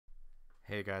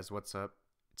Hey guys, what's up?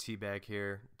 Teabag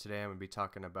here. Today I'm going to be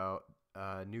talking about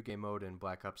a new game mode in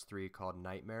Black Ops 3 called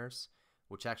Nightmares,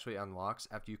 which actually unlocks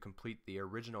after you complete the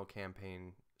original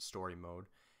campaign story mode.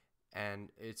 And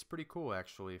it's pretty cool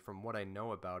actually. From what I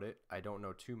know about it, I don't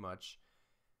know too much.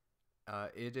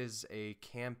 It is a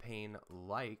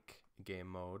campaign-like game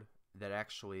mode that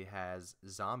actually has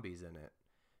zombies in it,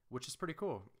 which is pretty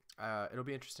cool. It'll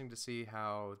be interesting to see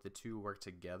how the two work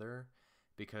together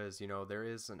because, you know, there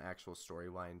is an actual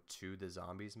storyline to the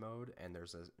zombies mode and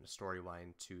there's a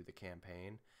storyline to the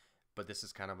campaign, but this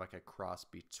is kind of like a cross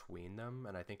between them,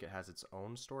 and I think it has its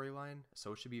own storyline,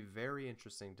 so it should be very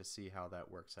interesting to see how that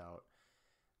works out.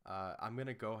 I'm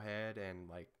gonna go ahead and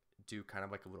do kind of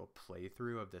like a little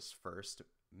playthrough of this first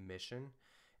mission,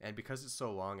 and because it's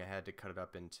so long I had to cut it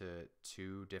up into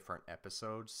two different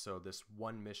episodes, so this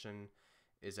one mission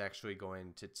is actually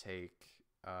going to take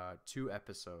two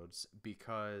episodes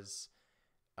because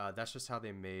that's just how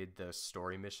they made the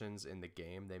story missions in the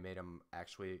game. They made them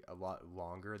actually a lot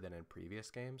longer than in previous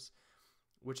games,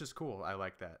 which is cool. I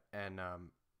like that. And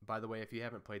by the way, if you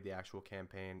haven't played the actual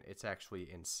campaign, it's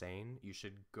actually insane. You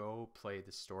should go play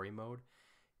the story mode.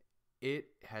 It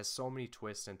has so many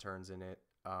twists and turns in it.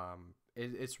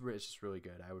 It's just really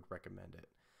good. I would recommend it.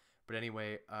 But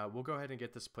anyway, we'll go ahead and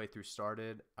get this playthrough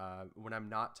started. When I'm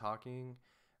not talking,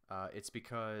 it's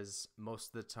because most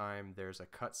of the time there's a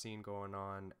cutscene going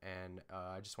on, and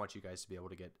I just want you guys to be able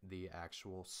to get the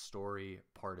actual story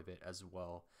part of it as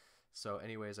well. So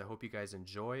anyways, I hope you guys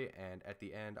enjoy, and at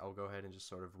the end I'll go ahead and just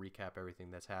sort of recap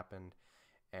everything that's happened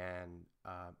and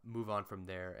move on from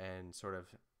there, and sort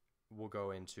of we'll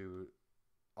go into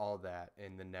all that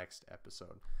in the next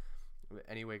episode.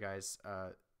 Anyway guys,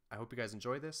 I hope you guys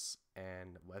enjoy this,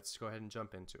 and let's go ahead and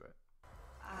jump into it.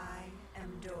 I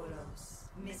am Dolos,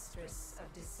 mistress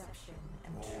of deception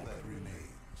and All trickery. that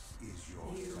remains is your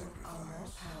You sacrifice. are more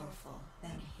powerful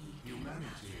than he can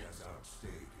Humanity imagine. has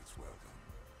outstayed its welcome.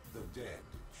 The dead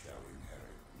shall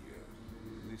inherit the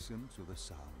earth. Listen to the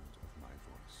sound of my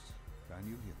voice. Can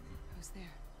you hear me? Who's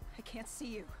there? I can't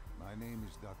see you. My name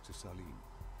is Dr. Salim.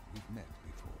 We've met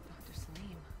before. Dr.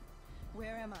 Salim.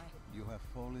 Where am I? You have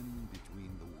fallen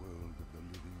between the world of the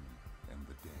living and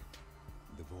the dead.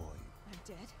 The void. I'm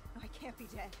dead? No, I can't be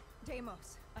dead.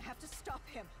 Deimos, I have to stop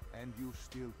him. And you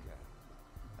still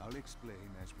can. I'll explain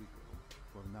as we go.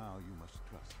 For now, you must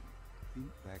trust me.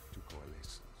 Think back to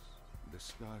Coalescence. The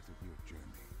start of your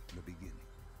journey. The beginning.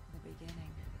 The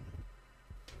beginning.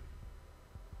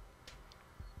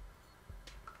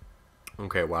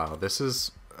 Okay, wow, this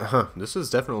is this is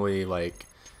definitely like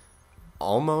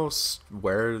almost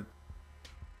where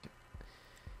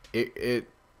it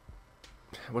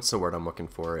what's the word I'm looking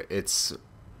for? It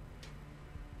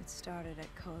started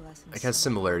at Coalescence. It has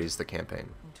similarities to the campaign.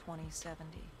 In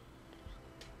 2070.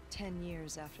 10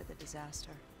 years after the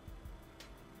disaster.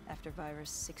 After virus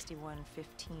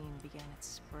 6115 began its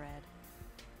spread.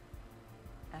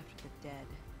 After the dead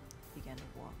began to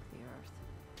walk the earth.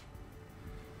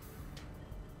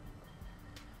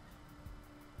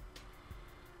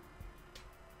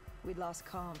 We'd lost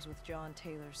comms with John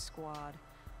Taylor's squad,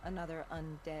 another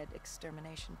undead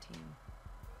extermination team.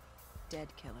 Dead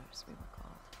killers, we were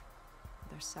called. With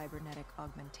their cybernetic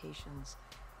augmentations,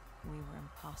 we were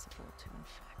impossible to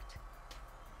infect.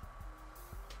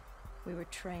 We were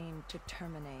trained to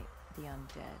terminate the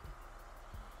undead.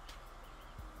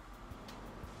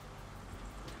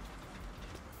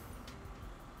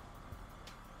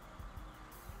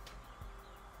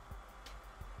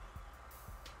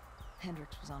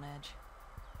 Hendrix was on edge.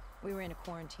 We were in a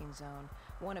quarantine zone,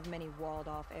 one of many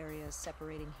walled-off areas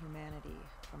separating humanity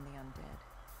from the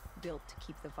undead, built to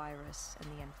keep the virus and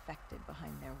the infected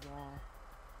behind their wall,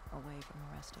 away from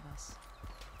the rest of us.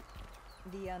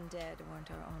 The undead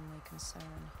weren't our only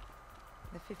concern.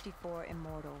 The 54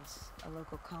 Immortals, a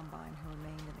local combine who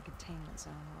remained in the containment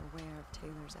zone, were aware of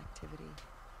Taylor's activity.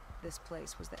 This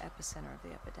place was the epicenter of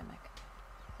the epidemic.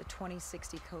 The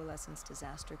 2060 Coalescence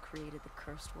disaster created the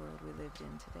cursed world we lived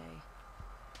in today.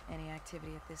 Any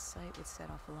activity at this site would set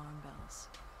off alarm bells.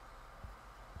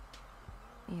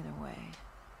 Either way,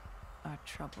 our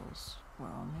troubles were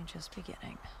only just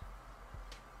beginning.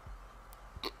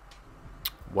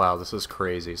 Wow, this is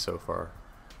crazy so far.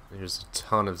 There's a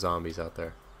ton of zombies out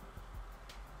there.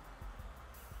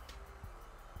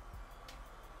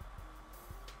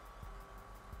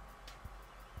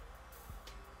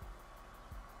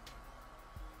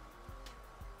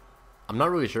 I'm not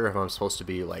really sure if I'm supposed to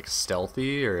be like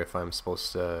stealthy or if I'm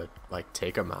supposed to like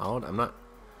take them out. I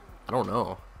don't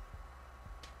know.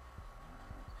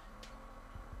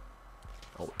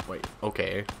 Oh, wait.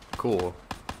 Okay. Cool.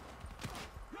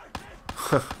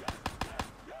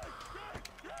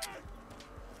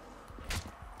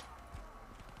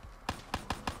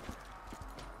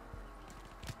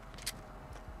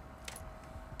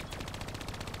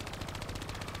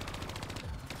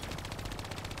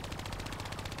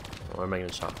 Where am I gonna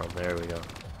chop from? There we go.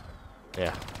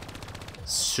 Yeah.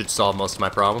 Should solve most of my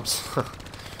problems.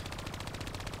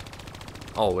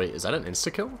 Oh wait, is that an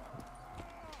insta-kill?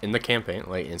 In the campaign,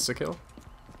 like insta-kill?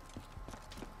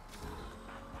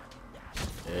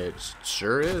 It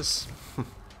sure is.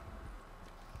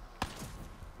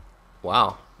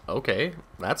 Wow. Okay,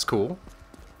 that's cool.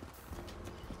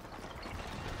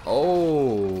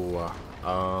 Oh,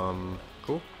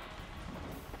 cool.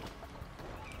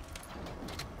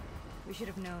 We should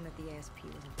have known that the ASP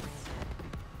wasn't brain dead.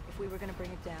 If we were gonna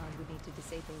bring it down, we'd need to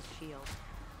disable its shield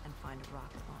and find a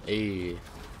rocket launcher. Hey.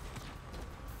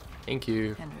 Thank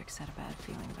you. Hendricks had a bad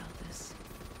feeling about this.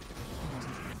 He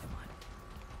wasn't the only one.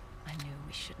 I knew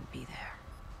we shouldn't be there.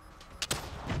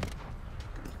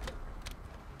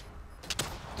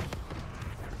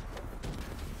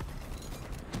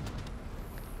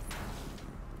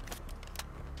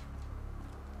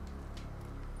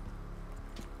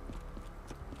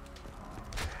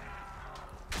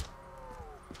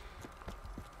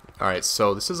 Alright,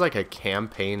 so this is like a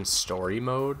campaign story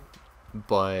mode,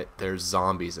 but there's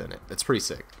zombies in it. It's pretty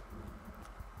sick.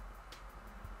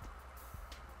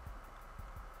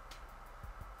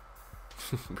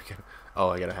 Oh,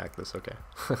 I gotta hack this, okay.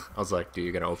 I was like, dude,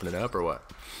 you gonna open it up or what?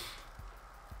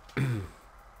 I'm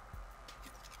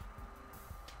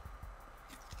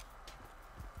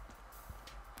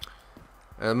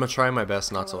gonna try my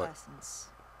best not to let...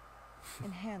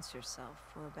 Enhance yourself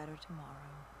for a better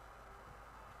tomorrow.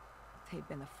 They'd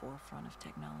been the forefront of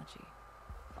technology,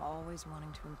 always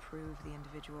wanting to improve the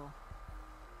individual,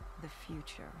 the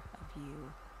future of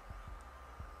you.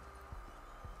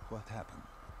 What happened?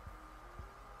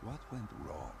 What went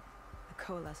wrong? The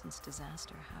coalescence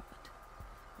disaster happened.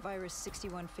 Virus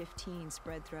 6115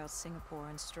 spread throughout Singapore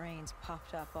and strains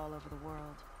popped up all over the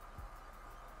world.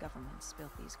 Governments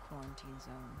built these quarantine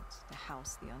zones to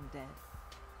house the undead,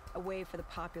 a way for the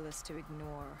populace to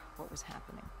ignore what was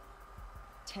happening.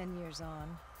 10 years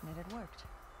on, and it had worked.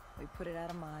 We put it out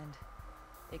of mind.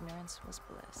 Ignorance was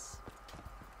bliss.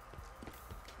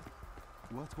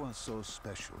 What was so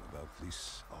special about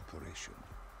this operation?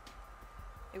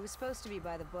 It was supposed to be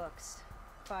by the books.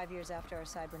 5 years after our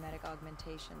cybernetic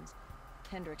augmentations,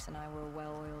 Hendricks and I were a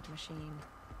well-oiled machine.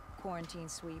 Quarantine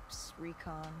sweeps,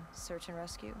 recon, search and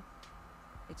rescue.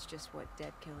 It's just what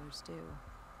dead killers do.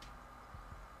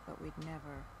 But we'd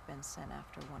never been sent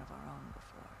after one of our own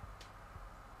before.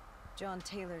 John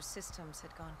Taylor's systems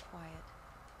had gone quiet.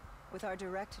 With our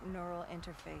direct neural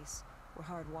interface, we're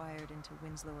hardwired into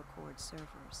Winslow Accord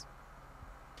servers.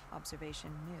 Observation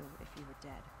knew if you were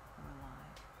dead or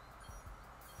alive.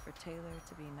 For Taylor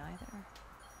to be neither,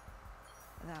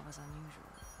 that was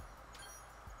unusual.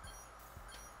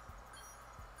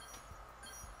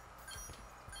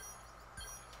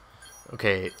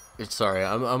 Okay, sorry,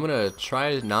 I'm gonna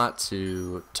try not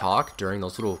to talk during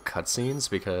those little cutscenes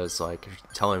because, like, you're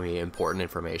telling me important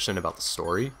information about the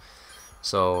story.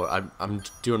 So I'm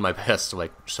doing my best to,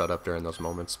 like, shut up during those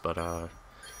moments, but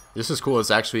this is cool. It's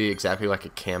actually exactly like a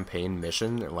campaign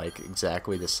mission, like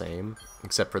exactly the same,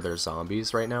 except for there's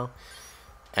zombies right now,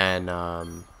 and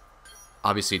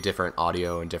obviously different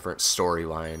audio and different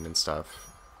storyline and stuff.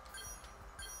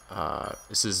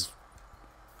 This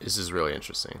is really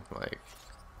interesting. Like,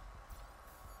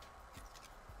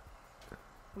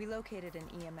 we located an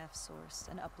EMF source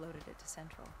and uploaded it to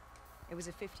Central. It was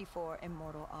a 54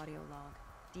 immortal audio log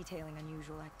detailing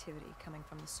unusual activity coming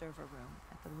from the server room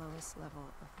at the lowest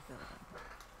level of the building.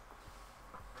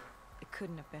 It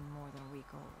couldn't have been more than a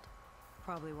week old,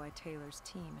 probably why Taylor's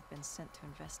team had been sent to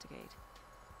investigate.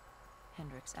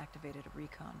 Hendricks activated a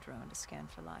recon drone to scan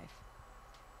for life.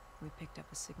 We picked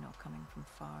up a signal coming from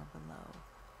far below.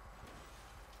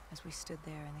 As we stood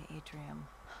there in the atrium,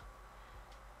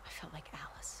 I felt like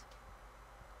Alice.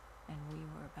 And we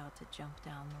were about to jump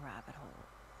down the rabbit hole.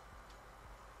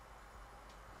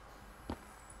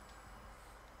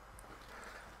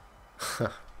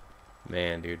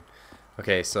 man, dude.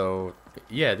 Okay, so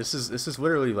yeah, this is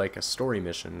literally like a story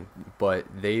mission, but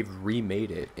they've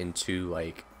remade it into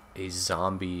like a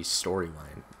zombie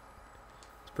storyline.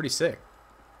 It's pretty sick.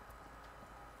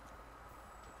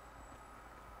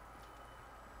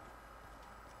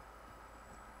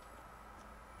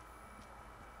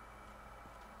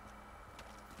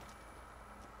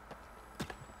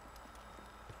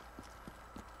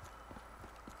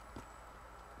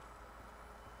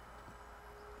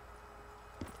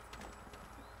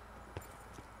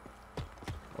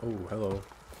 Oh, hello.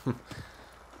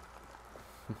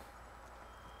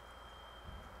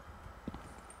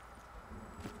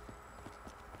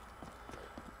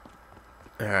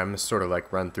 I'm gonna sort of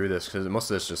like run through this because most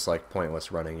of this is just like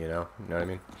pointless running, you know what I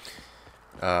mean?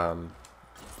 Yeah.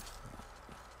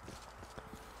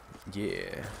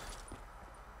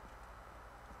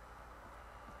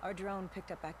 Our drone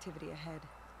picked up activity ahead.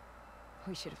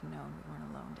 We should have known we weren't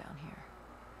alone down here.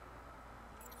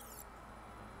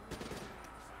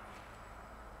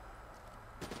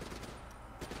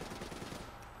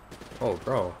 Oh,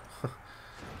 bro.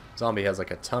 Zombie has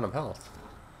like a ton of health.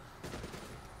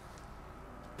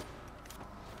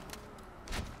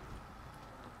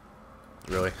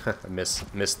 Really? I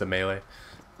missed the melee.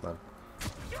 Come on.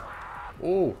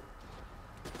 Oh.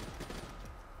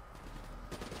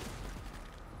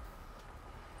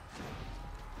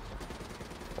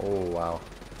 Oh, wow.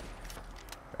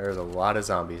 There's a lot of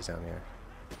zombies down here.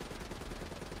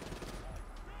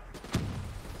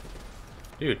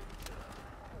 Dude.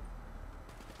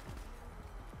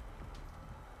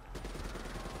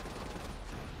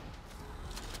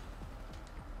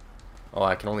 Oh,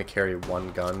 I can only carry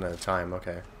one gun at a time.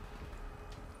 Okay.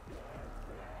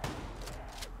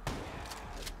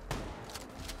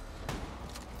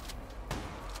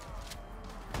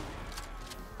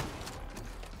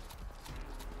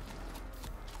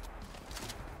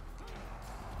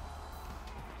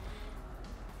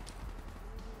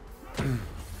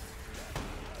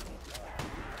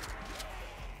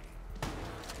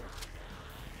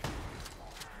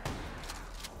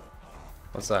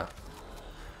 What's that?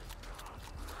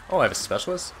 Oh, I have a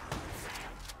specialist?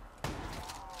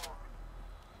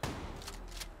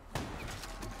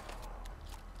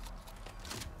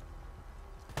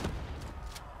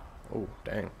 Oh,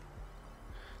 dang.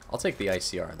 I'll take the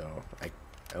ICR, though.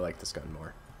 I like this gun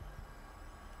more.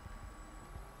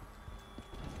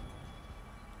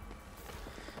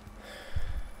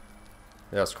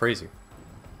 Yeah, that's crazy.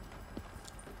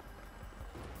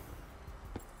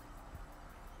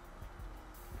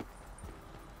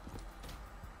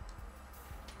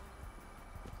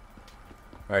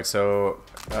 Alright, so,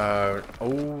 oh,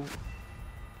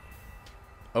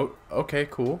 okay,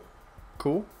 cool,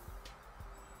 cool.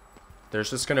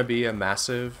 There's just gonna be a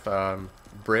massive,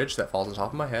 bridge that falls on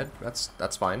top of my head. That's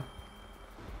fine.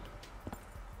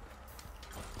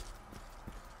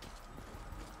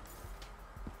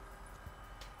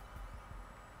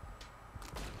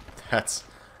 That's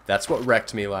what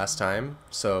wrecked me last time,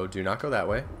 so do not go that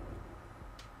way.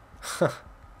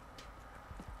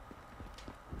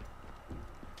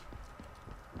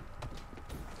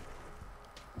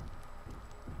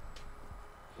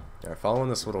 Yeah, following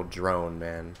this little drone,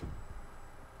 man.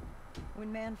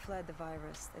 When man fled the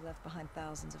virus, they left behind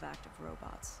thousands of active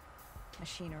robots.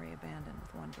 Machinery abandoned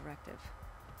with one directive: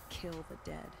 kill the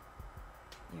dead.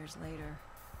 Years later,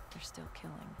 they're still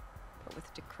killing. But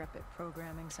with decrepit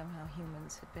programming, somehow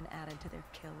humans had been added to their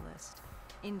kill list,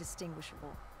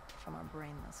 indistinguishable from our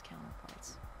brainless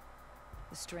counterparts.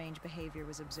 The strange behavior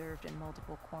was observed in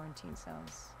multiple quarantine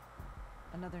zones.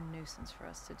 Another nuisance for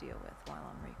us to deal with while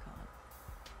on recon.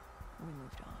 We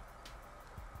moved on.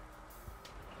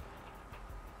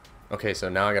 Okay, so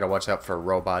now I gotta watch out for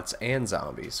robots and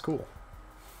zombies. Cool.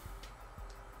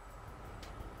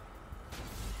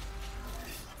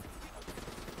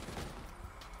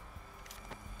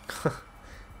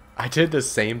 I did the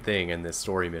same thing in this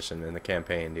story mission in the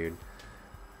campaign, dude.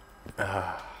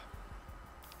 I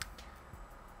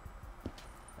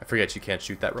forget you can't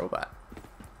shoot that robot.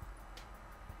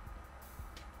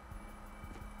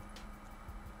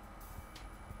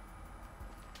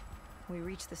 We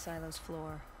reached the silo's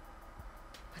floor,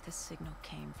 but the signal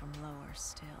came from lower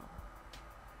still,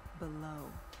 below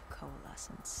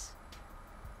coalescence.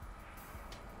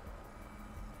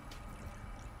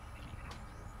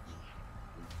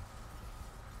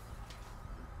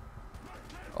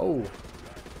 Oh.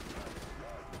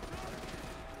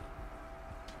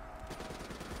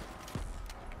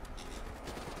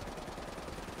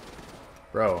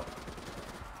 Bro.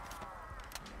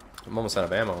 I'm almost out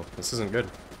of ammo. This isn't good.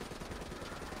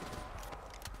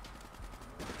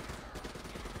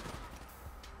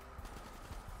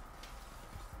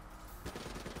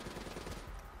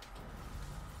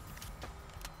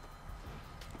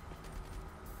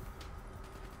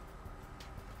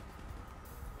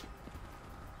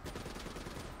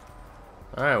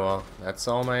 Alright, well, that's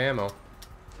all my ammo.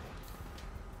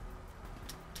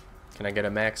 Can I get a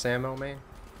max ammo, man?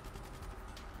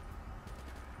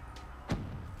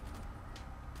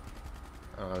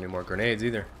 I don't have any more grenades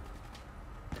either.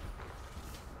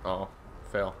 Oh,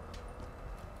 fail.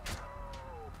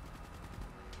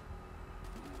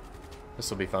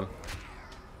 This will be fun.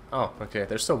 Oh, okay,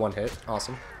 there's still one hit.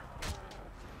 Awesome.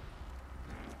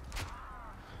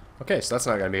 Okay, so that's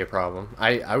not gonna be a problem.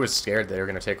 I was scared they were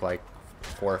gonna take like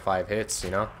 4 or 5 hits, you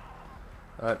know?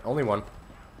 Only one.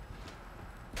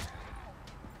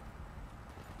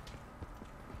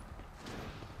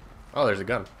 Oh, there's a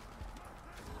gun.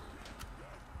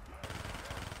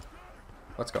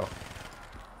 Let's go.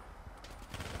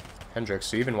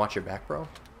 Hendrix, you even watch your back, bro? I'm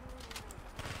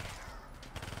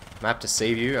gonna have to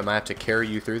save you. I might have to carry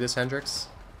you through this, Hendrix.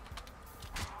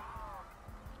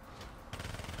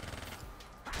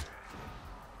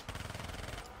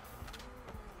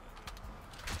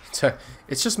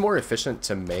 It's just more efficient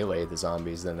to melee the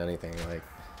zombies than anything. Like,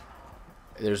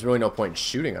 there's really no point in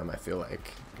shooting them, I feel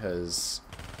like, because...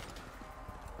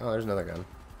 Oh, there's another gun.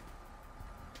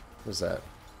 What's that?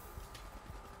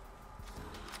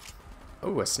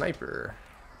 Oh, a sniper.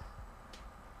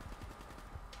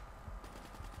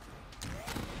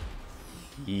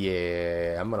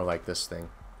 Yeah, I'm gonna like this thing.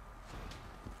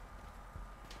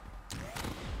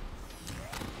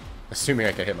 Assuming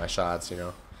I can hit my shots, you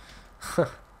know.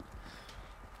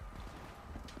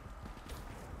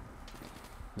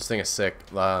 This thing is sick.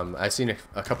 I've seen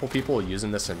a couple people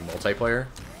using this in multiplayer.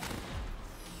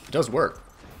 It does work.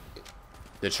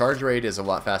 The charge rate is a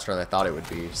lot faster than I thought it would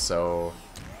be, so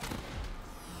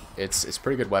it's a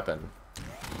pretty good weapon.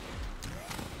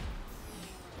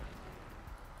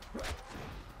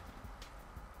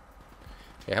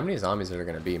 Yeah, how many zombies are there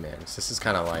gonna be, man? 'Cause this is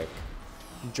kind of like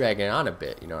dragging on a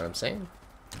bit, you know what I'm saying?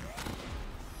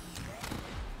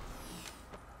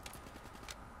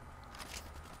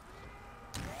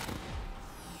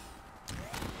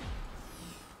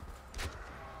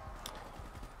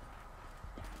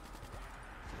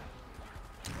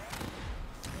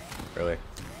 Really?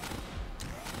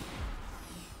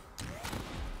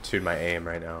 Dude, my aim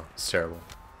right now, it's terrible.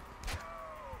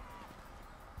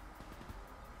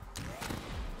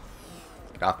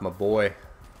 Get off my boy.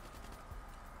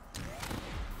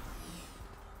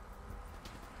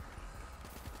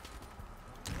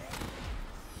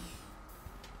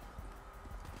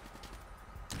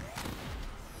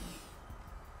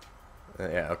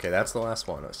 Yeah, okay, that's the last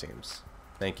one, it seems.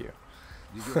 Thank you.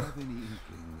 Did you have any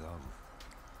inkling of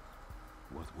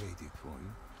what waited for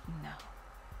you? No.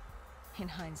 In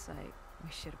hindsight,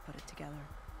 we should have put it together.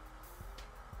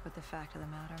 But the fact of the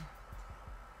matter,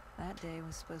 that day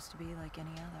was supposed to be like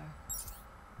any other.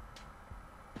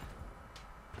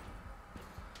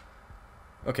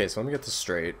 Okay, so let me get this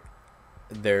straight.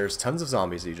 There's tons of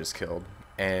zombies you just killed,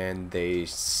 and they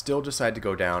still decide to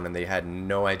go down, and they had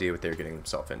no idea what they were getting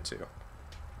themselves into.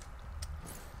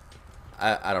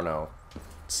 I don't know.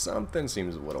 Something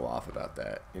seems a little off about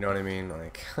that. You know what I mean?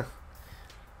 Like,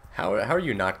 how are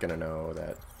you not gonna know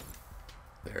that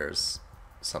there's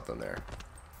something there?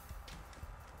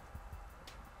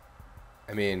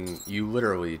 I mean, you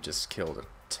literally just killed a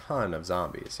ton of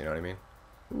zombies. You know what I mean?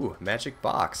 Ooh, magic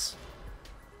box.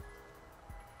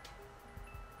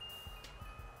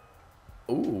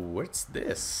 Ooh, what's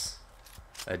this?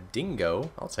 A dingo.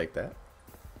 I'll take that.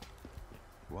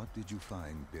 What did you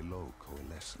find below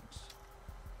Coalescence?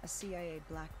 A CIA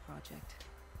black project.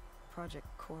 Project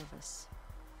Corvus.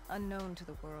 Unknown to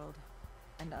the world,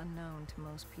 and unknown to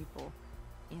most people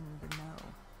in the know.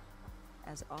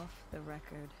 As off the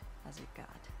record as it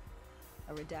got.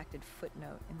 A redacted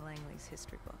footnote in Langley's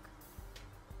history book.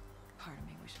 Part of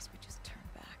me wishes we just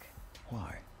turned back.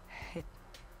 Why? It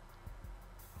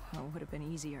would have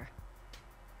been easier.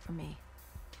 For me.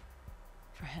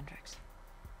 For Hendrix.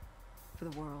 For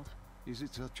the world. Is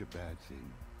it such a bad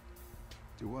thing?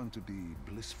 To want to be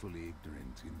blissfully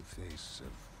ignorant in the face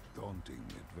of daunting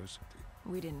adversity?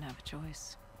 We didn't have a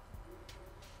choice.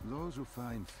 Those who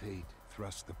find fate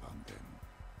thrust upon them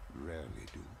rarely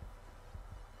do.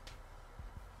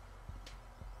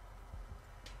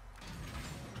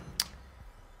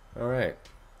 Alright.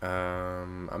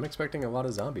 I'm expecting a lot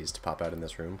of zombies to pop out in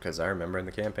this room, because I remember in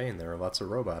the campaign there were lots of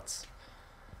robots.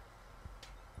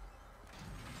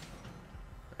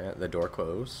 Yeah, the door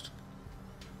closed.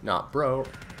 Nah, bro. Are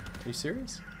you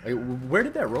serious? Like, where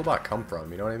did that robot come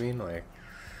from? You know what I mean? Like...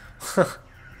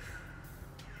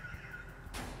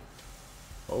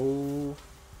 Oh...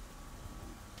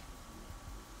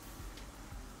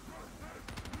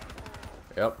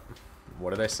 Yep. What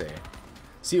did I say?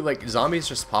 See, like, zombies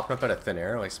just popping up out of thin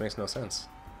air, like, this makes no sense.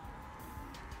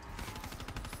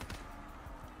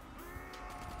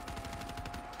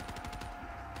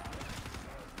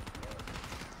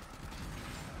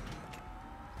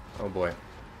 Oh boy.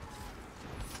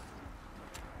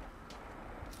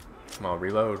 Come on,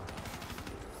 reload.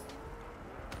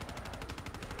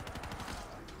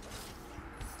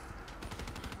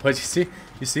 But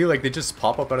you see, like, they just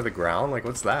pop up out of the ground? Like,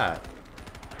 what's that?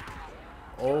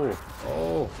 Oh,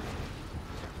 oh.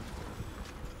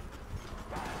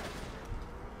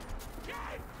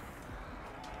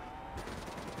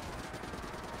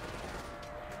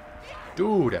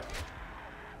 Dude.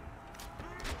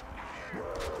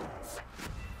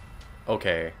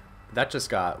 Okay, that just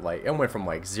got like, it went from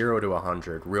like 0 to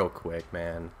 100 real quick,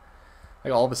 man.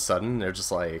 Like all of a sudden they're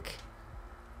just like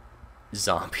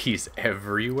zombies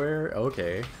everywhere.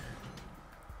 Okay.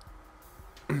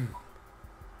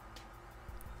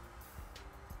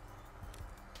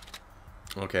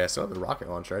 Okay, I still have the rocket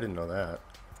launcher. I didn't know that.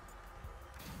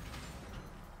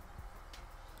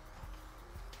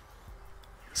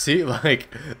 See,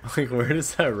 like where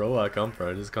does that robot come from?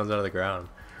 It just comes out of the ground.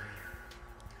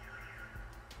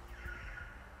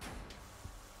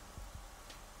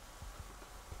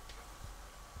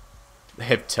 They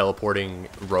have teleporting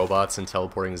robots and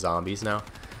teleporting zombies now.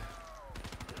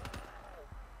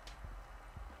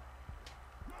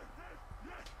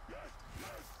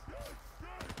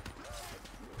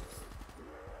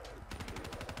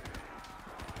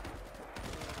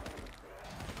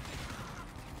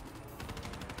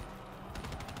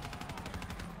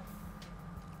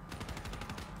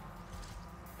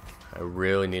 I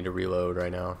really need to reload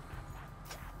right now.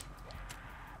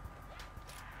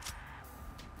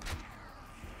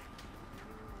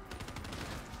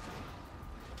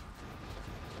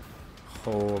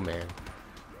 Oh man.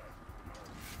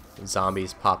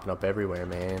 Zombies popping up everywhere,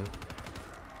 man.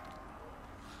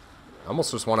 I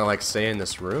almost just want to like stay in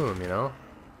this room, you know?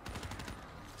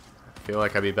 I feel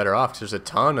like I'd be better off because there's a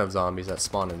ton of zombies that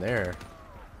spawn in there.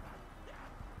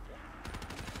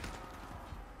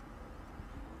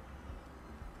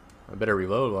 I better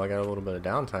reload while I got a little bit of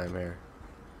downtime here.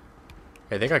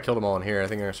 Okay, I think I killed them all in here. I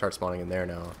think they're gonna start spawning in there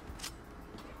now.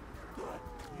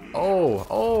 Oh,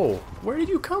 oh, where did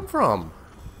you come from?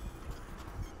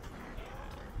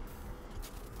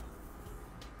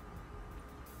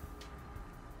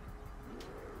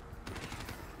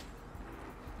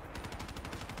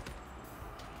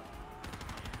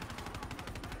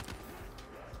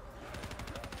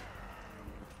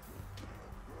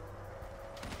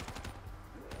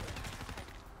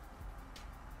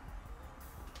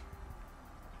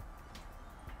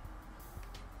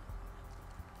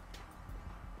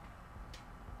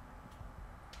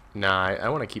 Nah, I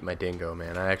want to keep my dingo,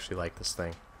 man. I actually like this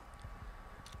thing.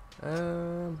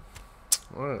 Well,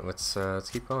 let's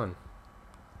keep going.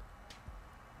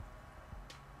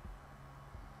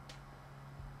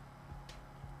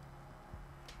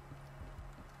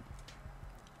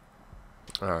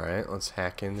 All right, let's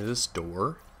hack into this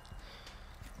door.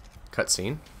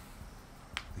 Cutscene.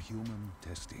 The human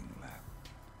testing lab.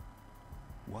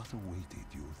 What awaited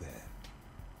you there?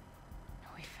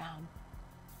 We found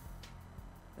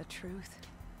the truth.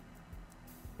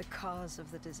 The cause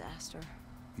of the disaster.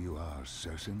 You are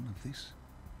certain of this?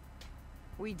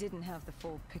 We didn't have the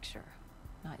full picture.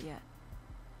 Not yet.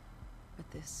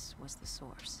 But this was the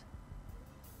source.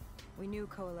 We knew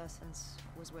coalescence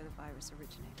was where the virus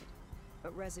originated.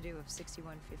 But residue of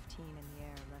 6115 in the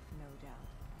air left no doubt.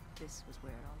 This was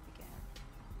where it all began.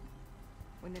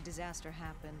 When the disaster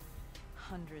happened,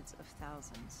 hundreds of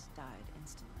thousands died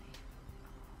instantly.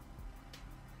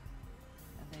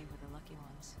 And they were the lucky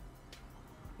ones.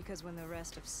 Because when the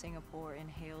rest of Singapore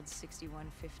inhaled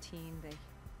 6115, they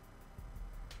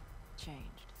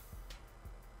changed.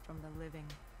 From the living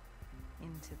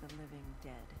into the living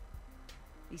dead.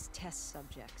 These test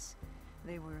subjects,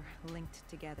 they were linked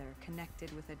together,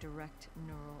 connected with a direct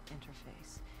neural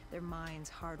interface. Their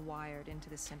minds hardwired into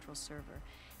the central server.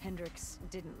 Hendricks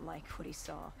didn't like what he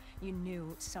saw. You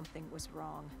knew something was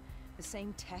wrong. The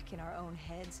same tech in our own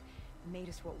heads made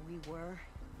us what we were.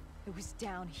 It was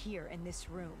down here in this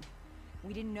room.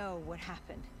 We didn't know what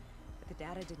happened, but the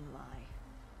data didn't lie.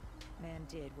 Man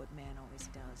did what man always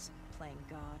does, playing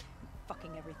God,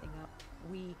 fucking everything up.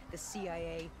 We, the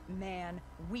CIA, man,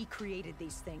 we created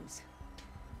these things.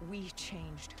 We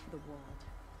changed the world.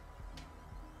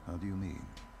 How do you mean,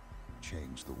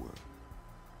 change the world?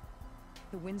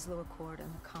 The Winslow Accord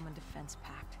and the Common Defense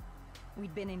Pact.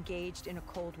 We'd been engaged in a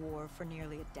Cold War for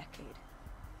nearly a decade.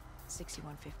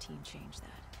 6115 changed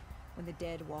that. When the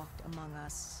dead walked among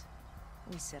us,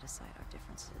 we set aside our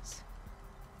differences.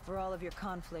 For all of your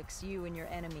conflicts, you and your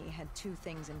enemy had two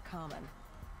things in common.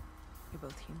 You're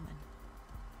both human.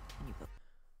 And you both...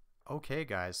 Okay,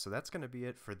 guys, so that's going to be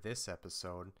it for this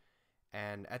episode.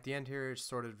 And at the end here,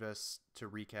 sort of just to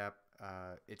recap,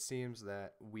 it seems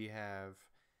that we're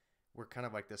kind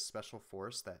of like this special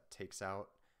force that takes out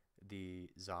the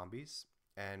zombies.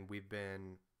 And we've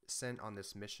been sent on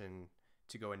this mission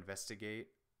to go investigate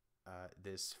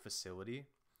this facility.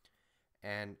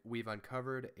 And we've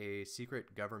uncovered a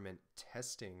secret government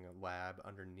testing lab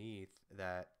underneath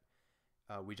that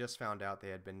we just found out they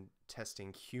had been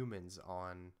testing humans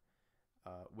on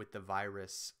with the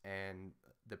virus, and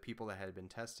the people that had been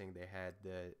testing, they had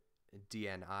the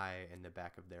DNI in the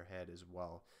back of their head as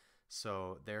well.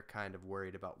 So they're kind of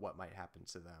worried about what might happen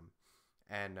to them.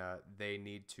 And they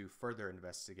need to further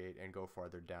investigate and go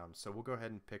farther down. So we'll go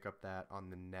ahead and pick up that on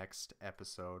the next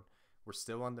episode. We're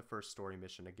still on the first story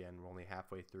mission again. We're only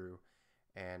halfway through.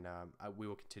 And we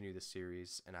will continue the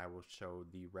series, and I will show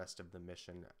the rest of the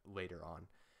mission later on.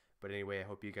 But anyway, I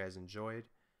hope you guys enjoyed.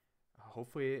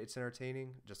 Hopefully it's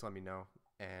entertaining. Just let me know.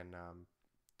 And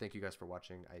thank you guys for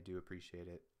watching. I do appreciate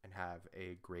it. And have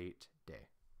a great day.